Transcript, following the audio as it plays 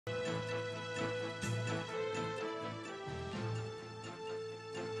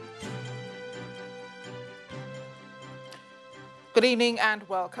Good evening and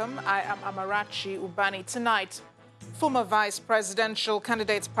welcome. I am Amarachi Ubani. Tonight, former vice presidential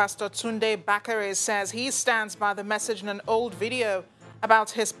candidate Pastor Tunde Bakare says he stands by the message in an old video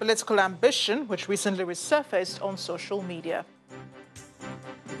about his political ambition, which recently resurfaced on social media.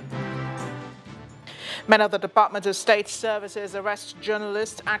 Men of the Department of State Services arrest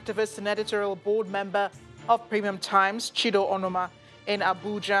journalist, activist and editorial board member of Premium Times, Chido Onoma, in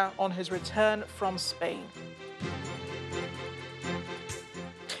Abuja on his return from Spain.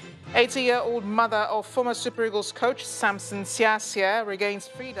 80-year-old mother of former Super Eagles coach Samson Siasia regains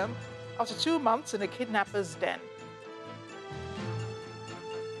freedom after 2 months in a kidnapper's den.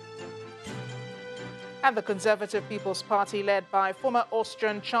 And the Conservative People's Party, led by former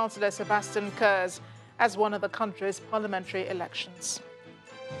Austrian Chancellor Sebastian Kurz, has won the country's parliamentary elections.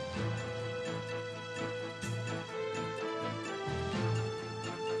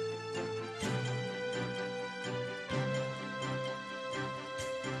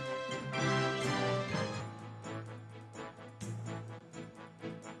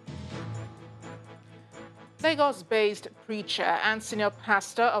 Lagos-based preacher and senior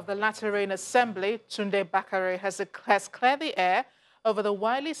pastor of the Latter-rain Assembly, Tunde Bakare, has cleared the air over the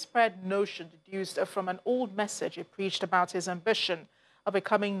widely spread notion deduced from an old message he preached about his ambition of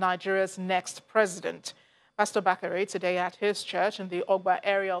becoming Nigeria's next president. Pastor Bakare, today at his church in the Ogba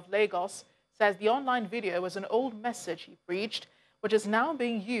area of Lagos, says the online video was an old message he preached, which is now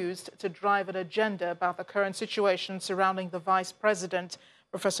being used to drive an agenda about the current situation surrounding the vice president,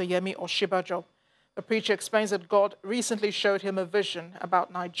 Professor Yemi Osinbajo. The preacher explains that God recently showed him a vision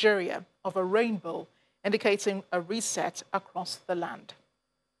about Nigeria of a rainbow, indicating a reset across the land.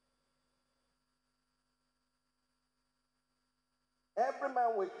 Every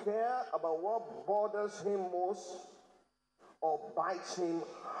man will care about what bothers him most or bites him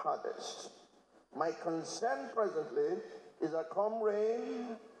hardest. My concern presently is that come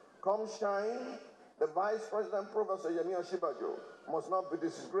rain, come shine, the Vice President, Professor Yemi Osinbajo, must not be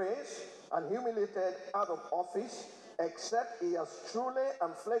disgraced and humiliated out of office, except he has truly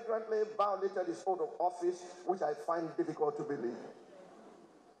and flagrantly violated his oath of office, which I find difficult to believe.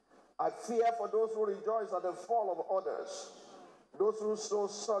 I fear for those who rejoice at the fall of others. Those who sow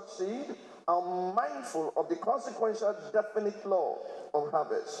such seed are mindful of the consequential definite law of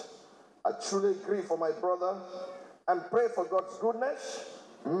harvest. I truly grieve for my brother and pray for God's goodness,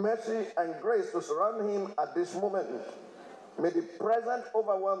 mercy, and grace to surround him at this moment. May the present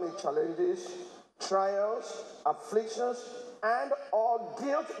overwhelming challenges, trials, afflictions, and or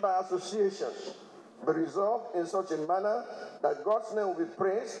guilt by association be resolved in such a manner that God's name will be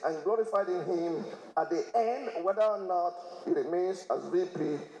praised and glorified in him at the end, whether or not he remains as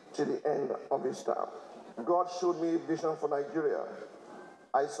VP to the end of his term. God showed me a vision for Nigeria.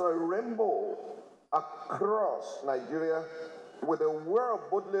 I saw a rainbow across Nigeria with a word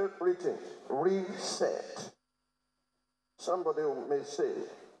boldly written, reset. Somebody may say,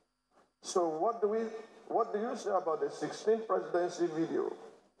 so what do you say about the 16th presidency video?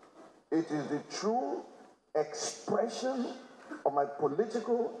 It is the true expression of my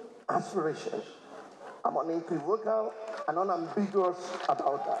political aspiration. I'm unequivocal and unambiguous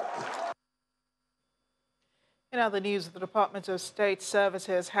about that. In other news, the Department of State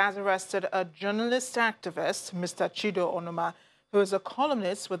Services has arrested a journalist activist, Mr. Chido Onoma, who is a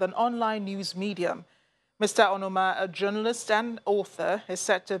columnist with an online news medium. Mr. Onoma, a journalist and author, is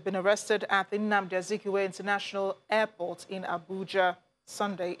said to have been arrested at the Nnamdi Azikiwe International Airport in Abuja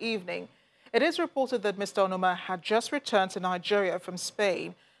Sunday evening. It is reported that Mr. Onoma had just returned to Nigeria from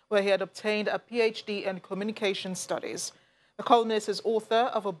Spain, where he had obtained a PhD in communication studies. The columnist is author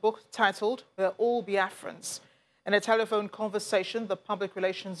of a book titled We're All Biafrans. In a telephone conversation, the public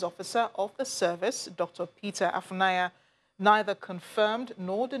relations officer of the service, Dr. Peter Afunaya, neither confirmed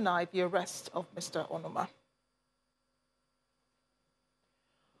nor denied the arrest of Mr. Onoma.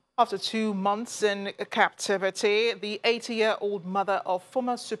 After 2 months in captivity, the 80-year-old mother of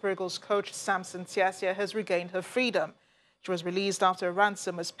former Super Eagles coach Samson Siasia has regained her freedom. She was released after a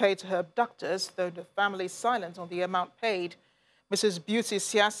ransom was paid to her abductors, though the family is silent on the amount paid. Mrs. Beauty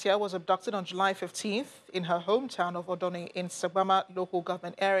Siasia was abducted on July 15th in her hometown of Odoni in Sagbama local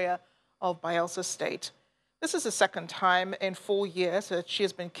government area of Bayelsa State. This is the second time in 4 years that she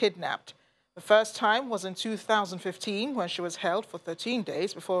has been kidnapped. The first time was in 2015 when she was held for 13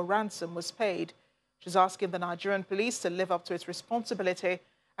 days before a ransom was paid. She's asking the Nigerian police to live up to its responsibility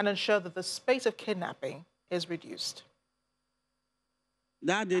and ensure that the spate of kidnapping is reduced.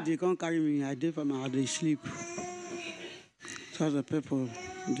 That day they can't carry me. I did from out they sleep. So the people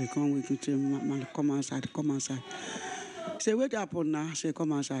they come with me say, "Man, come outside, come outside." Say, "What happened now?" Say,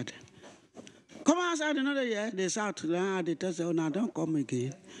 "Come outside." Come outside another year, they shout, they tell say, oh, now don't come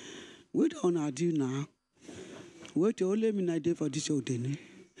again. What on I do now? Wait till only me night day for this old day.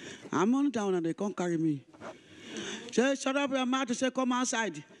 I'm on down and they can't carry me. Say, shut up your mouth to say, come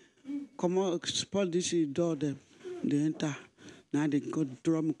outside. Come on, spoil this door, them. They enter. Now they go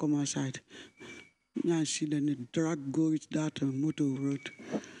drum, come outside. Now see, then they drag go with that motor road.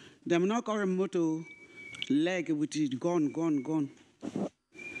 Them not carry motor leg with it gone.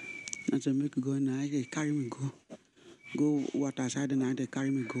 That's a make go now. They carry me go water side and they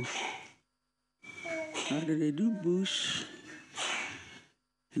carry me go. After they do bush,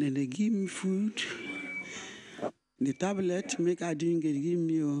 and then they give me food. The tablet make I drink it, give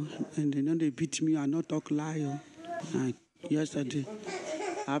me, and they know they beat me. I not talk lie. Yesterday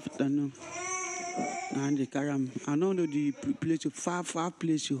afternoon, and they carry me. I don't know the place, far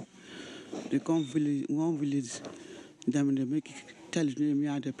place. They come village, one village. Then they make tell me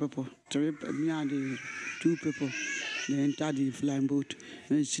and the people, me and the two people. They enter the flying boat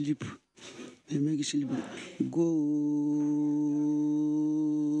and sleep. They make it sleep. Go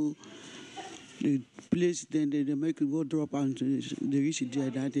the place, then they make it go drop and they reach it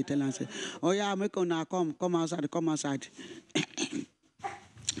there. That they tell and say, oh yeah, make on now come outside.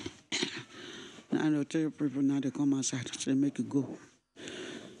 And they tell people now they come outside. So they make it go.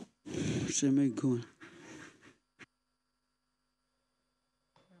 So they make it go.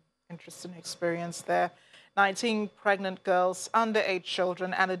 Interesting experience there. 19 pregnant girls, underage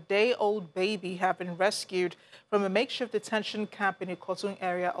children, and a day-old baby have been rescued from a makeshift detention camp in the Ikotun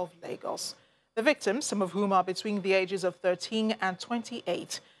area of Lagos. The victims, some of whom are between the ages of 13 and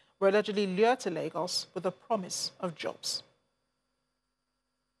 28, were allegedly lured to Lagos with the promise of jobs.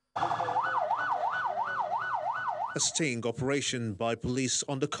 A sting operation by police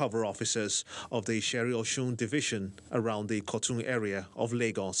undercover officers of the Sheri Oshun division around the Ikotun area of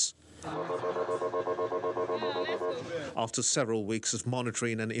Lagos. After several weeks of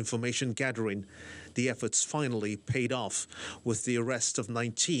monitoring and information gathering, the efforts finally paid off with the arrest of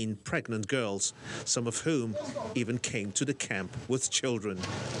 19 pregnant girls, some of whom even came to the camp with children.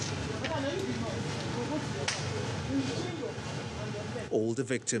 All the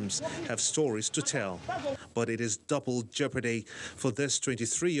victims have stories to tell, but it is double jeopardy for this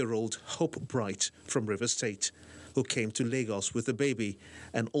 23-year-old Hope Bright from River State, who came to Lagos with a baby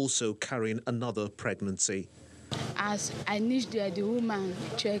and also carrying another pregnancy. As I reached there, the woman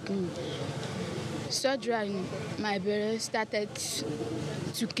checked me. Suddenly, my brother started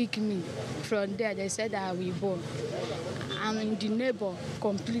to kick me. From there, they said I will born. I'm in the neighbor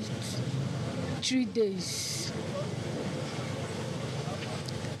complete 3 days.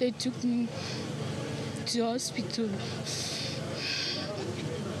 They took me to the hospital.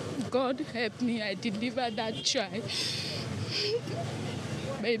 God help me, I delivered that child.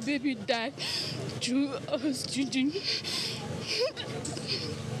 My baby died through oxygen.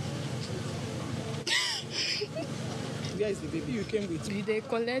 Where is the baby you came with? They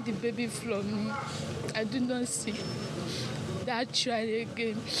collect the baby from me. I do not see that child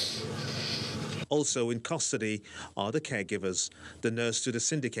again. Also in custody are the caregivers, the nurse to the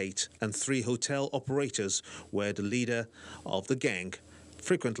syndicate, and 3 hotel operators where the leader of the gang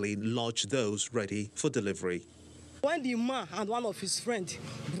frequently lodged those ready for delivery. When the man and one of his friends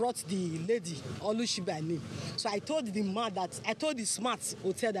brought the lady, Olushi by name, so I told the man that, I told the smart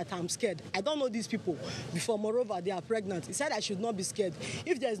hotel that I'm scared. I don't know these people before, moreover, they are pregnant. He said I should not be scared.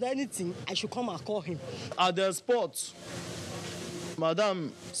 If there's anything, I should come and call him. At the spot,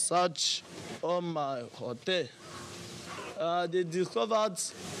 Madam searched on my hotel. They discovered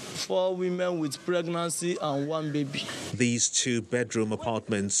 4 women with pregnancy and 1 baby. These 2-bedroom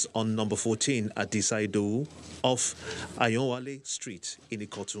apartments on number 14 at Disaido off Ayonwale Street in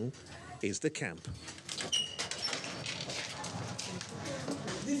Ikotun is the camp.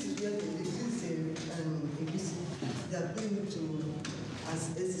 This is where they are going to as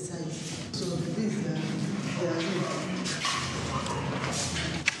exercise. So this they are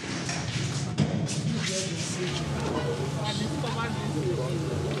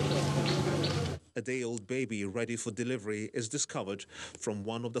A day-old baby ready for delivery is discovered from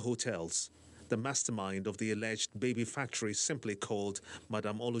one of the hotels. The mastermind of the alleged baby factory, simply called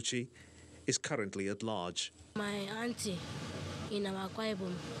Madam Oluchi, is currently at large. My auntie in our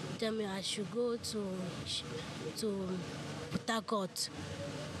Bible tell me I should go to Port Harcourt.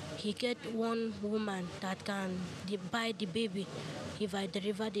 He get one woman that can buy the baby. If I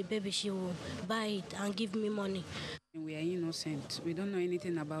deliver the baby, she will buy it and give me money. We are innocent. We don't know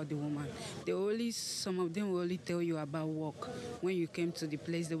anything about the woman. Some of them will only tell you about work. When you came to the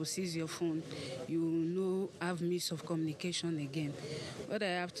place, they will seize your phone. You will know, have means of communication again. What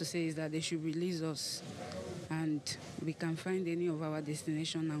I have to say is that they should release us and we can find any of our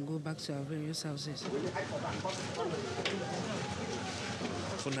destination and go back to our various houses.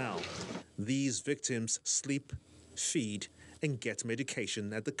 For now, these victims sleep, feed, and get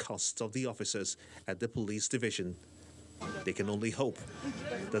medication at the cost of the officers at the police division. They can only hope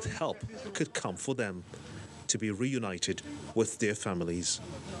that help could come for them to be reunited with their families.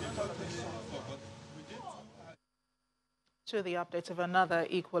 To the update of another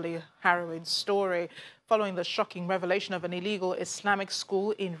equally harrowing story. Following the shocking revelation of an illegal Islamic school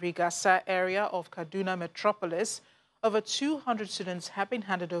in Rigasa area of Kaduna metropolis, over 200 students have been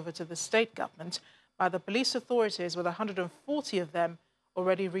handed over to the state government by the police authorities, with 140 of them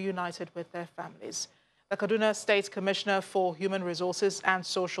already reunited with their families. The Kaduna State Commissioner for Human Resources and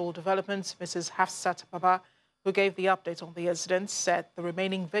Social Development, Mrs. Hafsat Baba, who gave the update on the incident, said the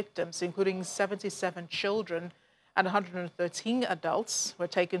remaining victims, including 77 children and 113 adults, were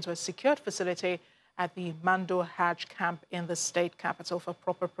taken to a secured facility at the Mando Hajj camp in the state capital for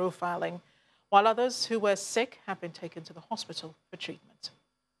proper profiling, while others who were sick have been taken to the hospital for treatment.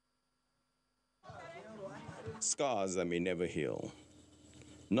 Scars that may never heal,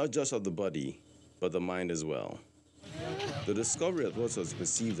 not just of the body, but the mind as well. The discovery of what was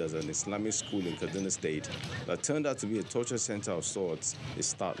perceived as an Islamic school in Kaduna State that turned out to be a torture center of sorts is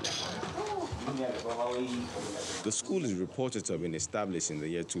startling. The school is reported to have been established in the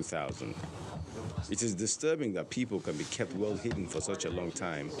year 2000. It is disturbing that people can be kept well hidden for such a long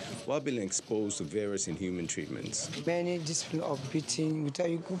time while being exposed to various inhuman treatments. Many discipline of beating.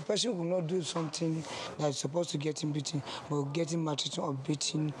 A person will not do something that's supposed to get him beaten, but getting maltreated or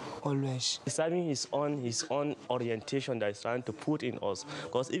beating always. He's having his own orientation that he's trying to put in us.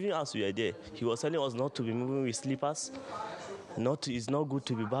 Because even as we were there, he was telling us not to be moving with slippers. It's not good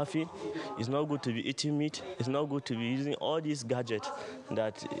to be bathing. It's not good to be eating meat. It's not good to be using all these gadgets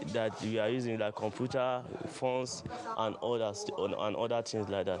that we are using, like computer, phones, and other things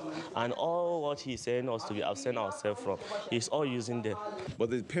like that. And all what he's saying us to be absent ourselves from, he's all using them. But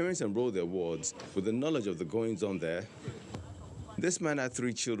the parents enrolled their wards with the knowledge of the goings-on there. This man had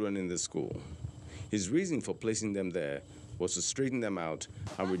 3 children in the school. His reason for placing them there was to straighten them out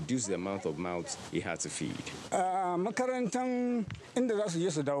and reduce the amount of mouths he had to feed. I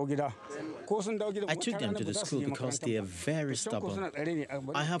took them to the school because they are very stubborn.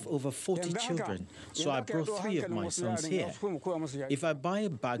 I have over 40 children, so I brought 3 of my sons here. If I buy a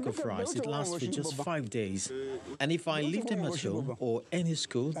bag of rice, it lasts for just 5 days. And if I leave them at home or any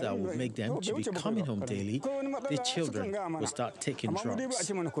school that will make them to be coming home daily, the children will start taking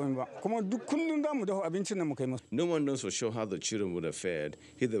drugs. No one knows for sure how the children would have fared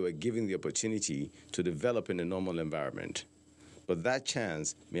if they were given the opportunity to develop in a normal environment. But that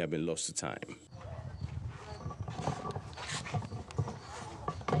chance may have been lost to time.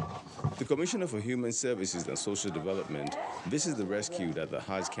 The Commissioner for Human Services and Social Development visits the rescued at the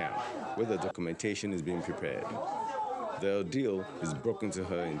Hajj camp, where the documentation is being prepared. The ordeal is broken to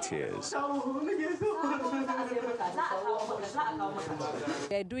her in tears.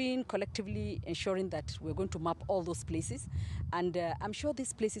 We're doing collectively ensuring that we're going to map all those places, and I'm sure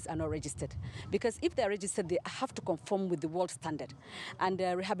these places are not registered, because if they're registered, they have to conform with the world standard. And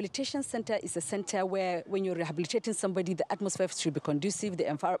a rehabilitation center is a center where when you're rehabilitating somebody, the atmosphere should be conducive, the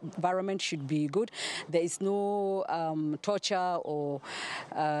environment should be good, there is no torture or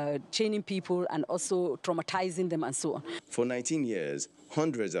chaining people and also traumatizing them and so on. For 19 years,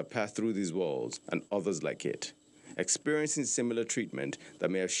 hundreds have passed through these walls and others like it, experiencing similar treatment that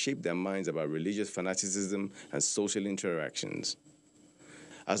may have shaped their minds about religious fanaticism and social interactions.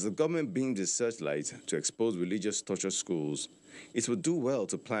 As the government beams its searchlight to expose religious torture schools, it would do well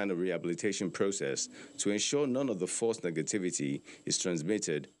to plan a rehabilitation process to ensure none of the false negativity is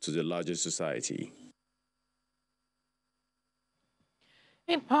transmitted to the larger society.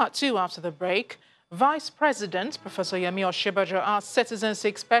 In part 2, after the break, Vice President Professor Yemi Osinbajo asked citizens to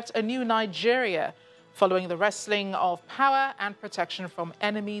expect a new Nigeria following the wrestling of power and protection from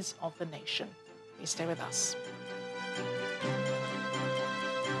enemies of the nation. Please stay with us.